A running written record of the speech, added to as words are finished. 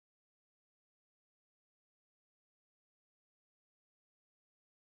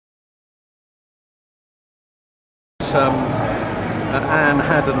Anne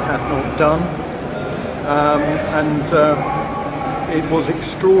had and had not done. It was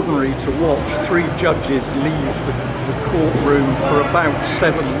extraordinary to watch 3 judges leave the courtroom for about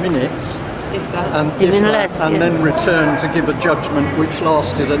 7 minutes. And then return to give a judgment which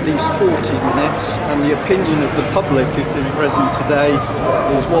lasted at least 40 minutes, and the opinion of the public who've been present today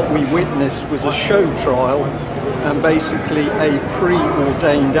is what we witnessed was a show trial, and basically a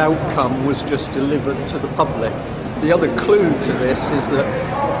preordained outcome was just delivered to the public. The other clue to this is that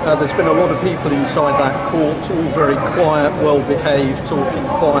there's been a lot of people inside that court, all very quiet, well behaved, talking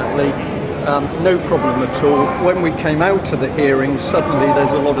quietly. No problem at all. When we came out of the hearing, suddenly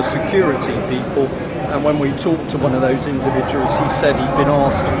there's a lot of security people, and when we talked to one of those individuals, he said he'd been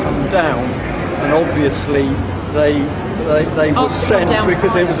asked to come down, and obviously they were sent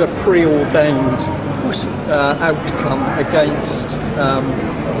because it was a preordained outcome against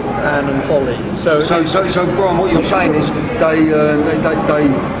Anne and Holly. So Brian, what you're saying is they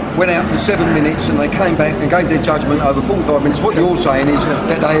went out for 7 minutes and they came back and gave their judgment over 45 minutes. What you're saying is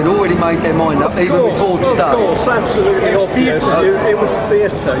that they had already made their mind up even before today. Of course, absolutely obvious. It was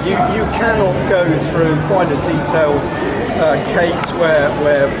theatre. You cannot go through quite a detailed case where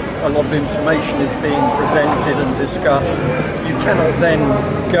a lot of information is being presented and discussed. You cannot then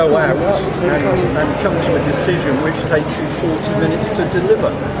go out and come to a decision which takes you 40 minutes to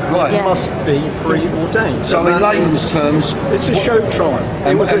deliver. Right. It must be preordained. So in layman's terms, it's a show trial.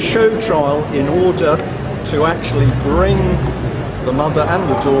 It was a show trial in order to actually bring the mother and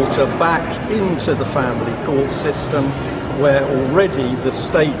the daughter back into the family court system, where already the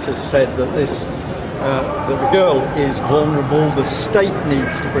state has said that that the girl is vulnerable, the state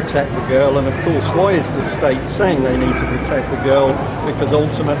needs to protect the girl, and of course, why is the state saying they need to protect the girl? Because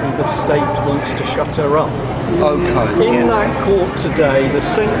ultimately the state wants to shut her up. Okay. In that court today, the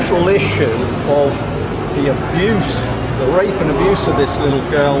central issue of the abuse, the rape and abuse of this little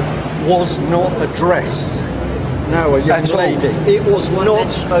girl was not addressed. No, a young lady. It was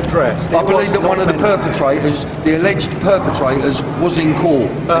not addressed. I believe that one of the perpetrators, the alleged perpetrators, was in court.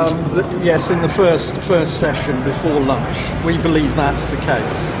 Yes, in the first session before lunch. We believe that's the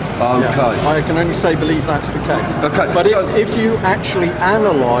case. Okay. Yeah. I can only say believe that's the case. Okay. But if you actually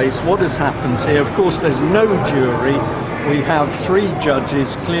analyse what has happened here, of course there's no jury. We have 3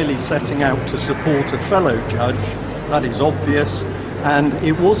 judges clearly setting out to support a fellow judge. That is obvious. And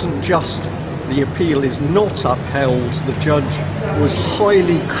it wasn't just the appeal is not upheld. The judge was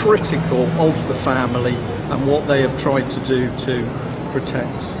highly critical of the family and what they have tried to do to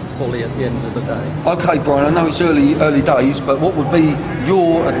protect Holly at the end of the day. Okay, Brian, I know it's early days, but what would be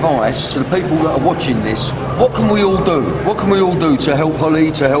your advice to the people that are watching this? What can we all do? What can we all do to help Holly,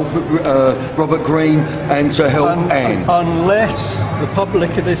 to help Robert Green, and to help Anne? Unless the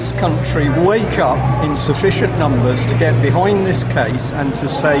public of this country wake up in sufficient numbers to get behind this case and to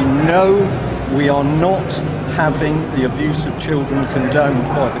say no, we are not having the abuse of children condoned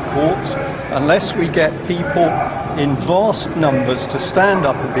by the court, unless we get people in vast numbers to stand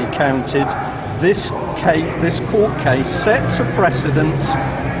up and be counted, this court case sets a precedent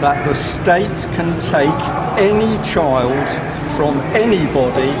that the state can take any child from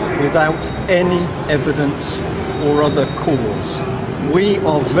anybody without any evidence or other cause. We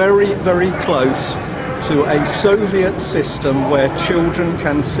are very, very close to a Soviet system where children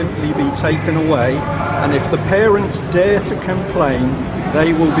can simply be taken away, and if the parents dare to complain,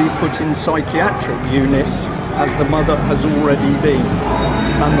 they will be put in psychiatric units, as the mother has already been.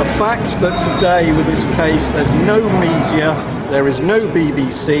 And the fact that today with this case there's no media, there is no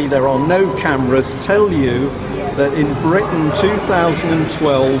BBC, there are no cameras, tell you that in Britain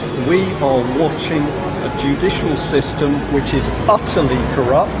 2012 we are watching a judicial system which is utterly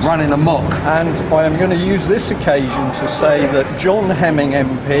corrupt. Running amok. And I am going to use this occasion to say that John Hemming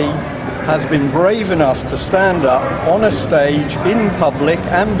MP has been brave enough to stand up on a stage in public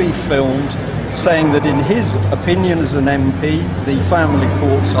and be filmed saying that in his opinion as an MP the family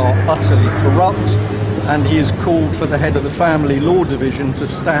courts are utterly corrupt, and he has called for the head of the Family Law Division to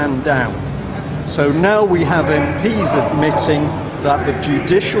stand down. So now we have MPs admitting that the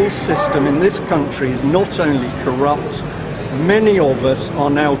judicial system in this country is not only corrupt, many of us are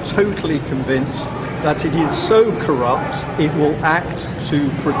now totally convinced that it is so corrupt it will act to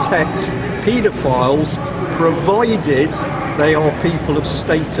protect paedophiles, provided they are people of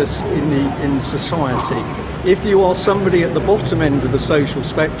status in society. If you are somebody at the bottom end of the social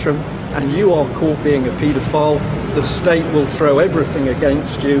spectrum and you are caught being a paedophile, the state will throw everything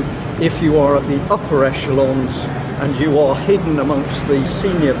against you. If you are at the upper echelons and you are hidden amongst the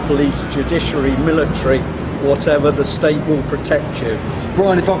senior police, judiciary, military, whatever, the state will protect you.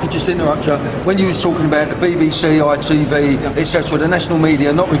 Brian, if I could just interrupt you, when you was talking about the BBC, ITV, etc., the national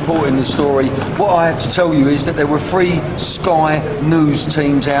media not reporting the story, what I have to tell you is that there were 3 Sky News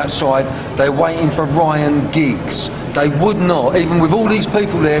teams outside. They're waiting for Ryan Giggs. They would not, even with all these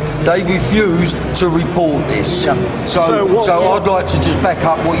people there, they refused to report this. Yeah. So I'd like to just back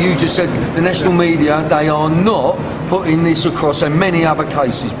up what you just said. The national media, they are not putting this across, and many other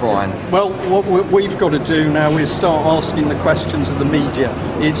cases, Brian. Well, what we've got to do now is start asking the questions of the media.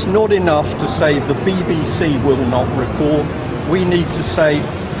 It's not enough to say the BBC will not report. We need to say,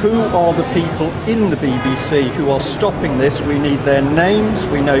 who are the people in the BBC who are stopping this? We need their names,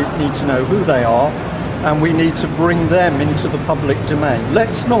 we need to know who they are, and we need to bring them into the public domain.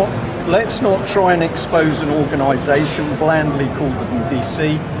 Let's not try and expose an organisation blandly called the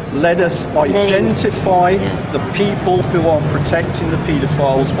BBC. Let us identify the people who are protecting the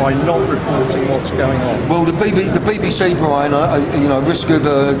paedophiles by not reporting what's going on. Well, the BBC, Brian, risk of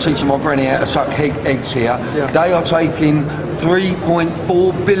teaching my granny how to suck eggs here, they are taking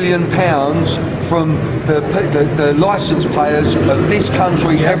 £3.4 billion from the licence payers of this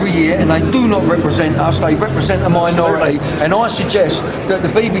country every year, and they do not represent us, they represent a minority. Absolutely. And I suggest that the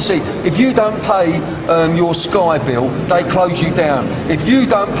BBC, if you don't pay your Sky bill, they close you down. If you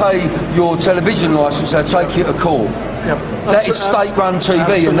don't pay your television licence, they'll take you to court. Yep. That is state-run TV,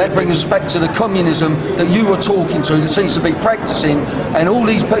 absolutely. And that brings us back to the communism that you were talking to, that seems to be practising, and all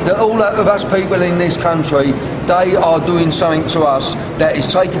of us people in this country, they are doing something to us that is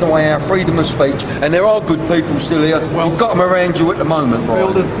taking away our freedom of speech, and there are good people still here. Well, you've got them around you at the moment, Brian.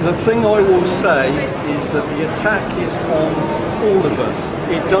 Well, the thing I will say is that the attack is on all of us.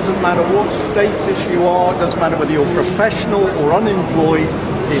 It doesn't matter what status you are, it doesn't matter whether you're professional or unemployed,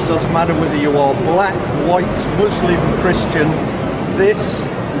 it doesn't matter whether you are black, white, Muslim, Christian. This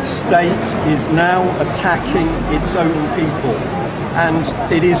state is now attacking its own people. And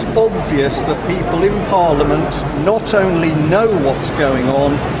it is obvious that people in Parliament not only know what's going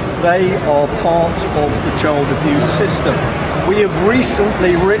on, they are part of the child abuse system. We have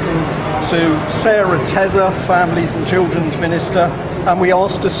recently written to Sarah Tether, Families and Children's Minister, and we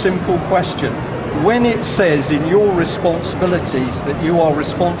asked a simple question. When it says in your responsibilities that you are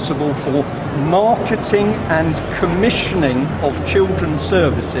responsible for marketing and commissioning of children's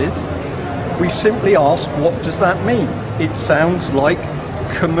services, we simply ask, what does that mean? It sounds like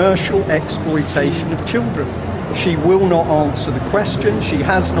commercial exploitation of children. She will not answer the question. She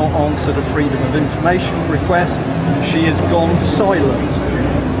has not answered a freedom of information request. She has gone silent.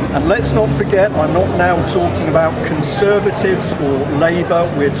 And let's not forget, I'm not now talking about Conservatives or Labour,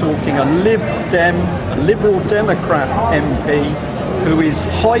 we're talking a Liberal Democrat MP who is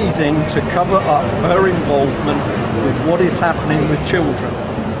hiding to cover up her involvement with what is happening with children.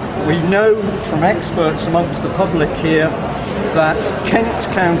 We know from experts amongst the public here that Kent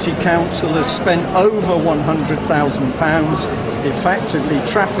County Council has spent over £100,000 effectively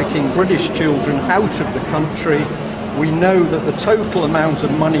trafficking British children out of the country. We know that the total amount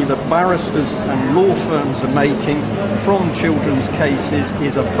of money that barristers and law firms are making from children's cases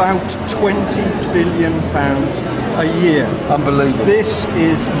is about £20 billion a year. Unbelievable. This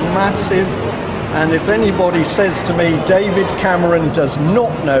is massive. And if anybody says to me, David Cameron does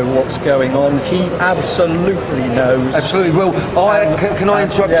not know what's going on, he absolutely knows. Absolutely. Well, can I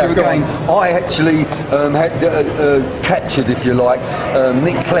interrupt you again? I actually had captured, if you like,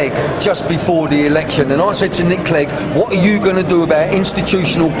 Nick Clegg just before the election, and I said to Nick Clegg, what are you going to do about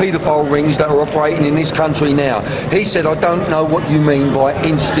institutional paedophile rings that are operating in this country now? He said, I don't know what you mean by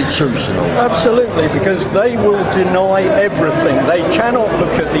institutional. Absolutely, because they will deny everything. They cannot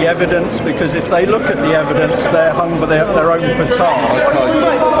look at the evidence, because if they look at the evidence, they're hung by their own petard.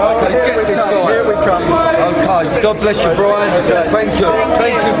 Okay, get this guy. Here we come. Okay, God bless you, Brian. Thank you.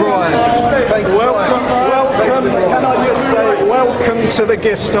 Thank you, Brian. Thank you. Welcome. Can I just say, welcome to the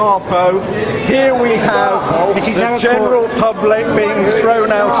Gestapo. Here we have the general public being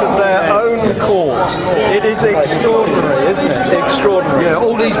thrown out of their own court. It is extraordinary, isn't it? Extraordinary. Yeah,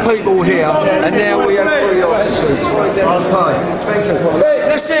 all these people here, and now we have 3 officers. Okay.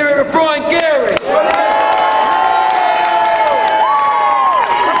 Let's hear it with Brian Gary.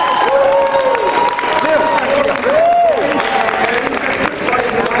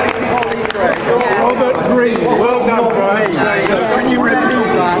 Well done, Brian. Can you repeat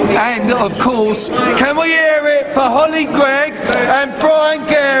that? And of course, can we hear it for Holly Green?